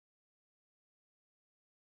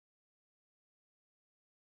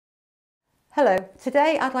Hello,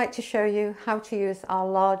 today I'd like to show you how to use our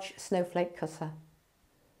large snowflake cutter.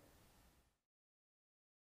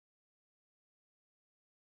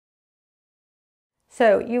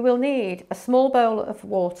 So you will need a small bowl of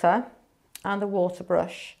water and a water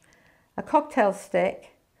brush, a cocktail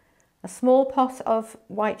stick, a small pot of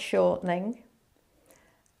white shortening,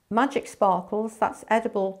 magic sparkles, that's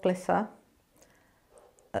edible glitter,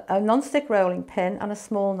 a non-stick rolling pin and a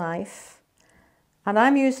small knife. And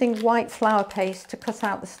I'm using white flour paste to cut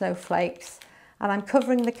out the snowflakes, and I'm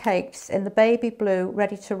covering the cakes in the baby blue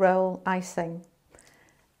ready to roll icing.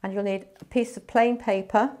 And you'll need a piece of plain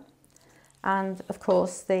paper and of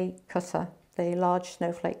course the cutter, the large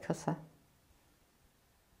snowflake cutter.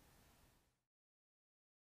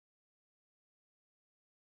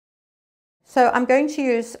 So I'm going to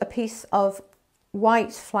use a piece of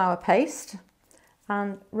white flour paste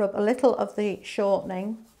and rub a little of the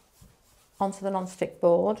shortening onto the non-stick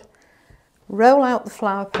board, roll out the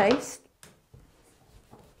flour paste,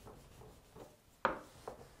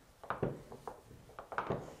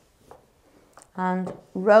 and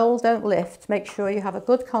roll, don't lift, make sure you have a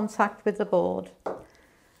good contact with the board,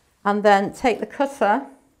 and then take the cutter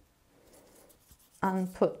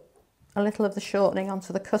and put a little of the shortening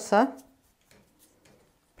onto the cutter,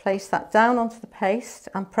 place that down onto the paste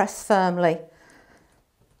and press firmly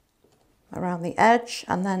around the edge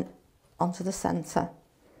and then onto the centre.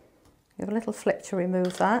 Give a little flick to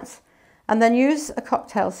remove that, and then use a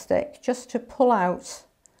cocktail stick just to pull out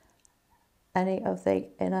any of the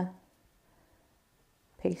inner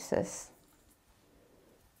pieces.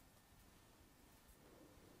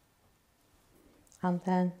 And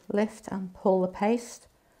then lift and pull the paste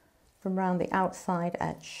from around the outside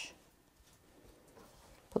edge.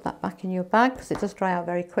 Put that back in your bag because it does dry out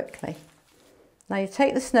very quickly. Now you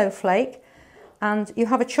take the snowflake and you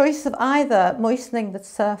have a choice of either moistening the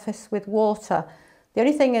surface with water. The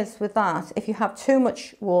only thing is with that, if you have too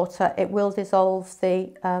much water, it will dissolve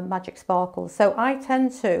the magic sparkles. So I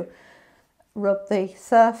tend to rub the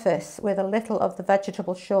surface with a little of the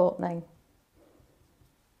vegetable shortening.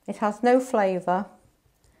 It has no flavour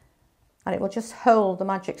and it will just hold the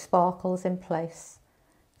magic sparkles in place.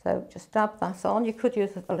 So just dab that on. You could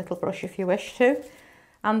use a little brush if you wish to.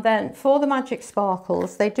 And then for the magic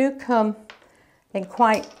sparkles, they do come in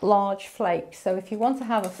quite large flakes, so if you want to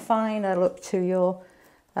have a finer look to your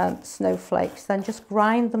snowflakes, then just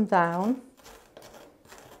grind them down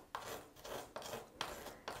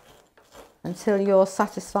until you're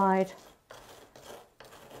satisfied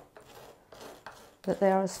that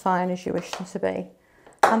they are as fine as you wish them to be.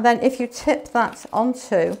 And then if you tip that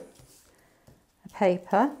onto a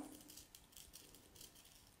paper,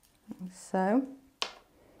 like so,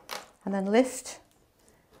 and then lift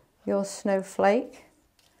your snowflake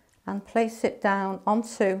and place it down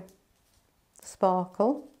onto the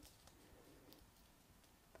sparkle.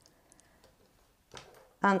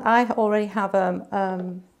 And I already have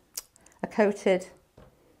a coated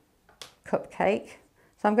cupcake,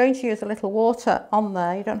 so I'm going to use a little water on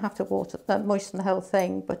there. You don't have to moisten the whole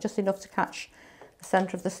thing, but just enough to catch the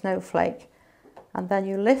centre of the snowflake. And then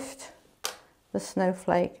you lift the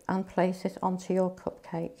snowflake and place it onto your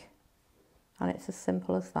cupcake. And it's as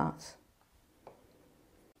simple as that.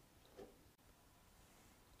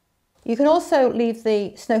 You can also leave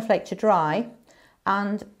the snowflake to dry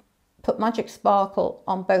and put magic sparkle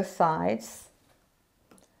on both sides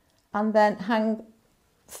and then hang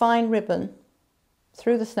fine ribbon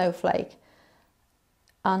through the snowflake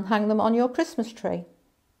and hang them on your Christmas tree.